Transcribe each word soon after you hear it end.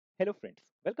Hello, friends.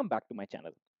 Welcome back to my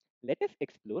channel. Let us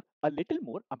explore a little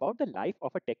more about the life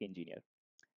of a tech engineer.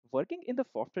 Working in the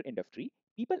software industry,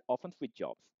 people often switch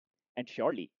jobs. And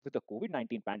surely, with the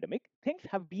COVID-19 pandemic, things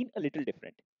have been a little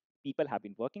different. People have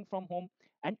been working from home,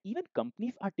 and even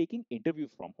companies are taking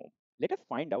interviews from home. Let us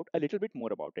find out a little bit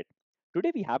more about it.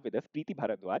 Today, we have with us Priti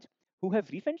Bharadwaj, who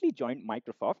has recently joined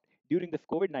Microsoft during this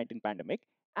COVID-19 pandemic,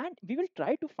 and we will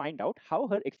try to find out how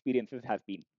her experiences have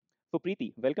been. So,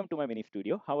 Preeti, welcome to my mini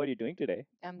studio. How are you doing today?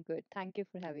 I'm good. Thank you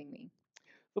for having me.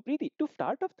 So, Preeti, to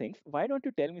start off things, why don't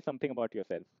you tell me something about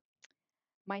yourself?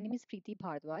 My name is Priti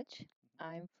Bharadwaj.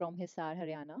 I'm from Hisar,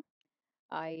 Haryana.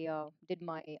 I did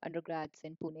my undergrads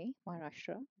in Pune,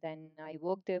 Maharashtra. Then I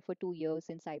worked there for 2 years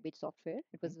in Sybase Software.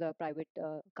 It Mhm, was a private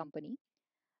company.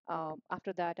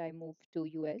 After that, I moved to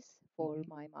US for mhm.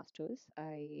 my master's.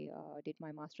 I did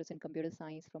my master's in computer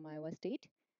science from Iowa State,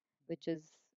 which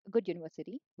is a good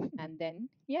university. And then,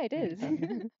 yeah, it is.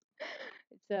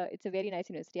 It's a very nice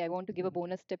university. I want to give a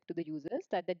bonus tip to the users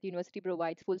that the university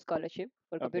provides full scholarship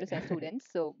for Okay. computer science students.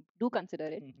 So do consider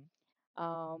it.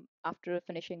 Mhm, After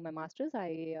finishing my master's,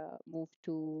 I moved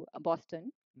to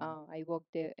Boston. mhm. I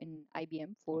worked there in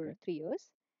IBM for Okay. 3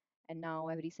 years, and now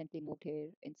I've recently moved here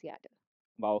in Seattle.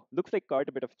 Wow, looks like quite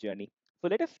a bit of journey. So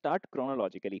let us start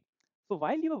chronologically. So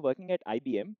while you were working at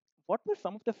IBM, what were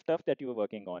some of the stuff that you were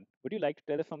working on? Would you like to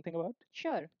tell us something about?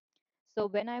 Sure. So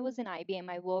when I was in IBM,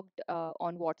 I worked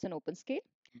on Watson OpenScale,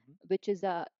 Mhm. which is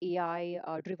a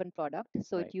AI driven product.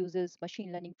 So it Right. uses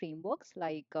machine learning frameworks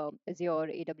like Azure,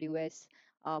 AWS,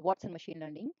 Watson machine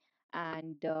learning,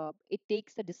 and it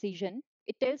takes the decision.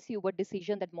 It tells you what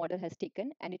decision that model has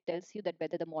taken, and it tells you that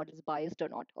whether the model is biased or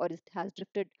not, or it has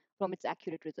drifted from its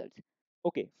accurate results.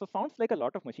 Okay, so sounds like a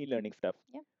lot of machine learning stuff.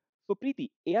 Yeah. So Preeti,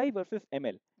 AI versus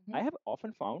ML. hmm I have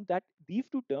often found that these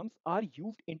two terms are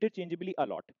used interchangeably a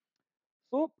lot.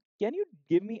 So, can you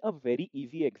give me a very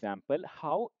easy example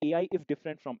how AI is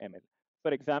different from ML?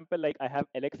 For example, like I have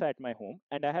Alexa at my home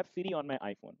and I have Siri on my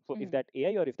iPhone. So, is hmm that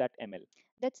AI or is that ML?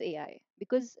 That's AI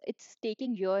because it's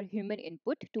taking your human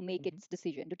input to make Hmm. its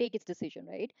decision, to take its decision,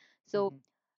 right? So Hmm.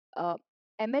 uh,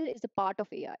 ML is a part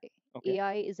of AI. Okay.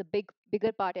 AI is a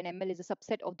bigger part, and ML is a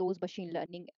subset of those machine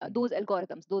learning, Hmm. those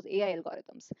algorithms, those AI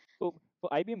algorithms. So,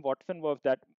 for IBM Watson, was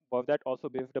that also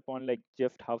based upon like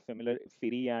just how similar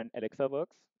Siri and Alexa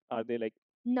works? Are they like?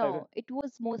 Are they, No, it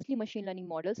was mostly machine learning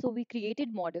models. So we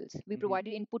created models. We hmm.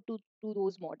 provided input to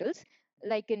those models.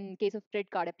 Like in case of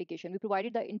credit card application, we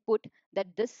provided the input that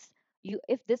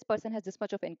if this person has this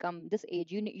much of income, this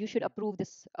age, you should Hmm. approve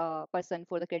this person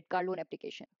for the credit card loan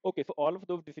application. Okay, so all of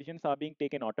those decisions are being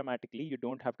taken automatically. You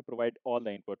don't have to provide all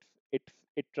the inputs. It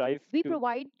tries We to.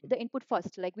 provide the input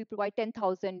first, like we provide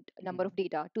 10,000 number Mhm. of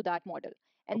data to that model.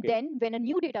 And Okay. then when a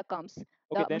new data comes,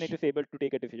 Okay, the then it machine, is able to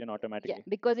take a decision yeah, automatically.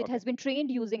 because it Okay. has been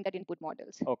trained using that input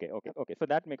models. Okay, okay, Yep. okay. So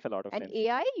that makes a lot of And sense.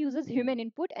 AI uses Mhm, human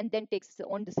input and then takes its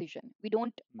own decision. We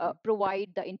don't mhm.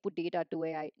 provide the input data to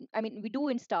AI. I mean, we do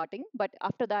in starting, but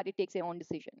after that, it takes its own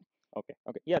decision. Okay,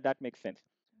 okay. Yeah, that makes sense.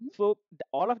 Mhm. So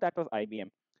all of that was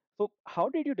IBM. So how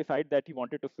did you decide that you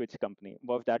wanted to switch company?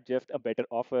 Was that just a better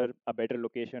offer, a better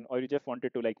location, or you just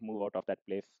wanted to like move out of that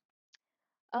place?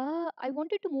 I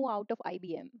wanted to move out of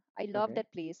IBM. I loved Okay.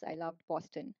 that place. I loved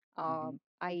Boston. Hmm.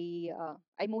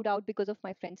 I moved out because of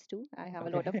my friends too. I have a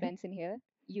lot of Okay. friends in here.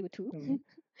 You too, Mhm.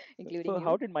 including So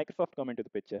how you. did Microsoft come into the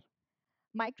picture?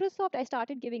 Microsoft, I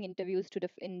started giving interviews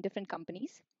in different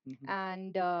companies, Hmm.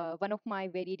 and one of my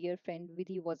very dear friend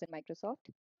Vidhi was in Microsoft,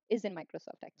 is in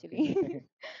Microsoft Okay. actually.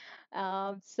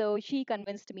 So she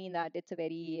convinced me that it's a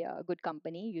very good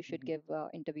company. You should Hmm. give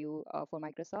interview for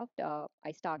Microsoft.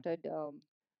 I started.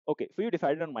 Okay, so you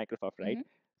decided on Microsoft, right? Mhm,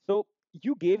 So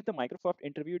you gave the Microsoft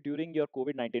interview during your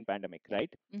COVID-19 pandemic, yeah.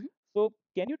 right? mhm, So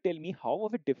can you tell me how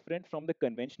was it different from the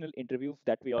conventional interviews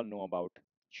that we all know about?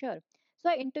 Sure. So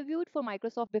I interviewed for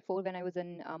Microsoft before when I was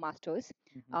in masters.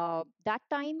 Hmm. That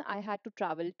time I had to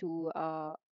travel to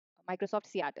Microsoft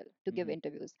Seattle to give Hmm.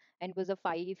 interviews, and it was a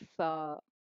five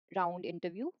round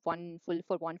interview, one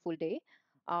full day,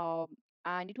 um,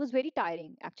 and it was very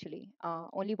tiring actually.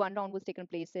 Only one round was taken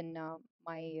place in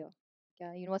my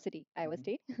university, Iowa Hmm.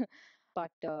 State.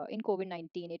 But in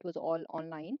COVID-19, it was all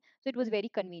online. So it was very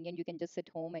convenient. You can just sit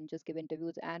home and just give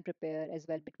interviews and prepare as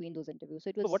well between those interviews. So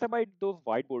it So was. what about those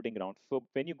whiteboarding rounds? So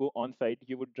when you go on site,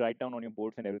 you would write down on your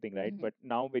boards and everything, right? Mhm. But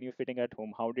now when you're sitting at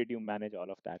home, how did you manage all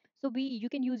of that? So you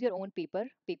can use your own paper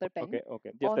pen, Okay,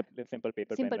 okay, just or a simple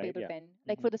paper pen, simple right? paper Yeah. pen,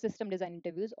 like Hmm. for the system design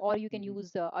interviews, or you can Hmm.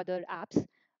 use other apps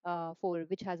for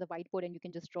which has a whiteboard and you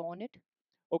can just draw on it.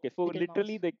 Okay, so little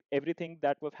literally mouse. the everything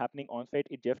that was happening on site,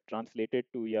 it just translated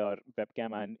to your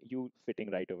webcam and you sitting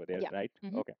right over there, Yeah. right?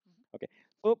 Hmm. Okay. Okay.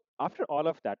 So after all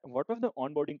of that, what was the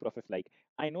onboarding process like?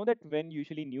 I know that when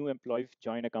usually new employees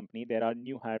join a company, there are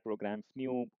new hire programs,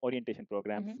 new orientation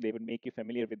programs. Hmm. They would make you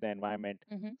familiar with the environment.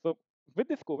 Hmm. So with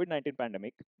this COVID-19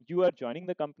 pandemic, you are joining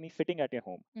the company sitting at your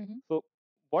home. Hmm. So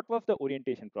what was the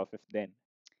orientation process then?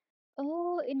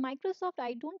 Oh, in Microsoft,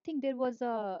 I don't think there was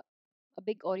a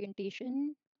big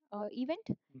orientation event.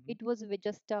 Hmm. It was with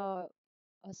just a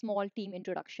small team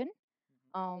introduction.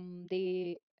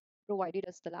 They provided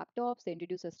us the laptops, they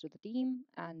introduced us to the team,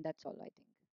 and that's all I think.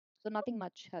 So nothing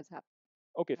much has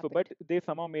Okay, so but happened. they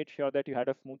somehow made sure that you had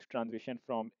a smooth transition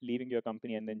from leaving your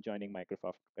company and then joining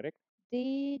Microsoft, correct?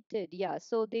 They did, yeah.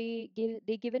 So they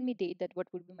given me date that what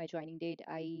would be my joining date.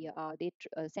 I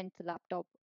sent the laptop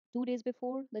 2 days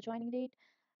before the Mhm. joining date,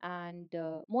 and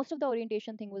most of the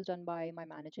orientation thing was done by my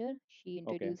manager. She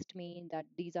Okay. introduced me that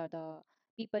these are the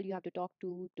people you have to talk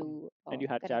Mhm. to And you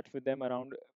had connect. chats with them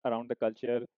around the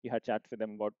culture. You had chats with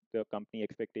them about the company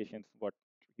expectations, what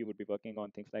you would be working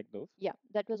on, things like those. Yeah,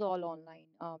 that was all online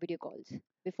video calls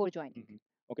before joining. Hmm.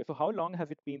 Okay, so how long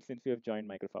has it been since you have joined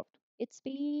Microsoft? It's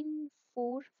been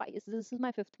 4, 5. This is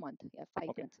my fifth month. Yeah, five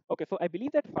Okay. months. Okay, so I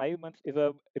believe that 5 months is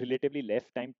a relatively less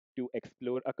time to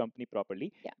explore a company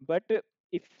properly. Yeah. But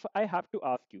if I have to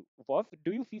ask you,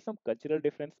 do you see some cultural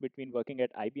difference between working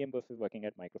at IBM versus working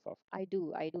at Microsoft? I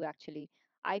do actually.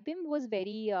 IBM was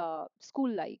very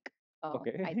school-like, I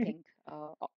Okay. think,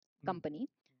 company.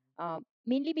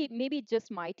 Mainly, maybe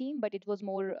just my team, but it was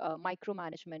more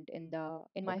micromanagement in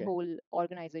my Okay. whole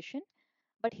organization.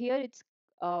 But here, it's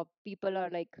people are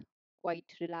like quite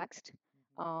relaxed.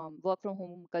 Work from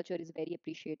home culture is very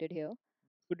appreciated here.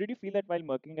 So did you feel that while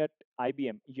working at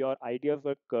IBM, your ideas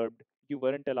were curbed? You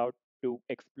weren't allowed to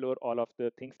explore all of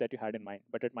the things that you had in mind.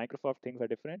 But at Microsoft, things are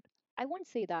different. I won't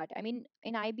say that. I mean,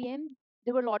 in IBM,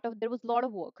 there was a lot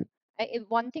of work.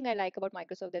 One thing I like about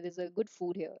Microsoft, there is a good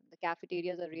food here. The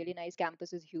cafeterias are really nice.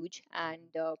 Campus is huge, and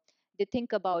they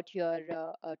think about your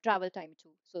travel time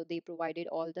too. So they provided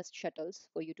all the shuttles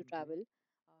for you to Mhm. travel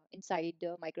inside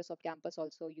Microsoft campus.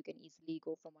 Also, you can easily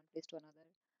go from one place to another.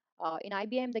 In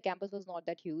IBM, the campus was not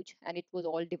that huge, and it was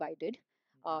all divided.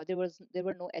 There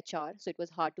were no HR, so it was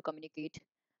hard to communicate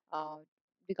uh,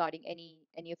 regarding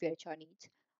any of your HR needs.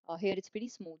 Here it's pretty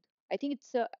smooth. I think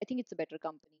it's a better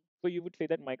company. So you would say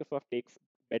that Microsoft takes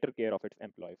better care of its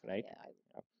employees, right? Yeah, I would.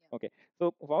 Yeah. Yeah. Okay.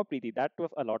 So wow, Preeti, that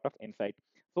was a lot of insight.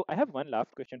 So I have one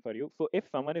last question for you. So if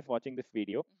someone is watching this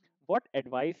video, Mhm. what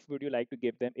advice would you like to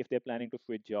give them if they're planning to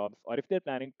switch jobs or if they're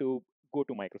planning to go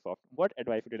to Microsoft? What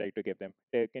advice would you like to give them?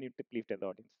 Can you please tell the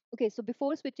audience? Okay, so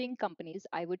before switching companies,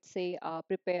 I would say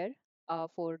prepare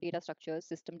for data structures,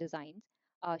 system designs,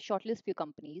 shortlist few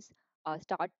companies,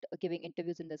 start giving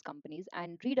interviews in those companies,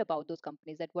 and read about those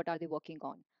companies. That what are they working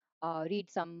on? Read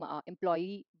some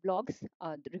employee blogs,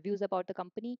 the reviews about the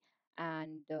company,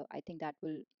 and I think that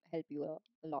will help you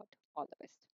a lot. All the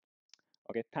best.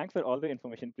 Okay, thanks for all the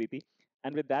information, Preeti.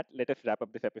 And with that, let us wrap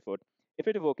up this episode. If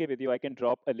it is okay with you, I can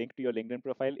drop a link to your LinkedIn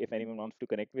profile if anyone wants to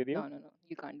connect with you. No, no, no,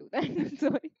 you can't do that.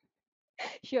 Sorry.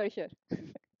 Sure, sure.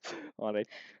 All right,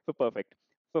 so perfect.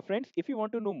 So, friends, if you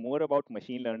want to know more about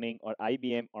machine learning or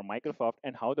IBM or Microsoft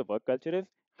and how the work culture is,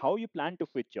 how you plan to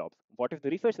switch jobs, what is the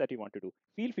research that you want to do,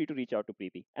 feel free to reach out to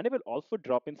Preeti. And I will also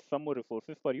drop in some more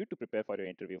resources for you to prepare for your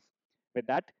interviews. With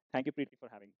that, thank you, Preeti, for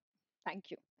having me.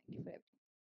 Thank you. Thank you for everything.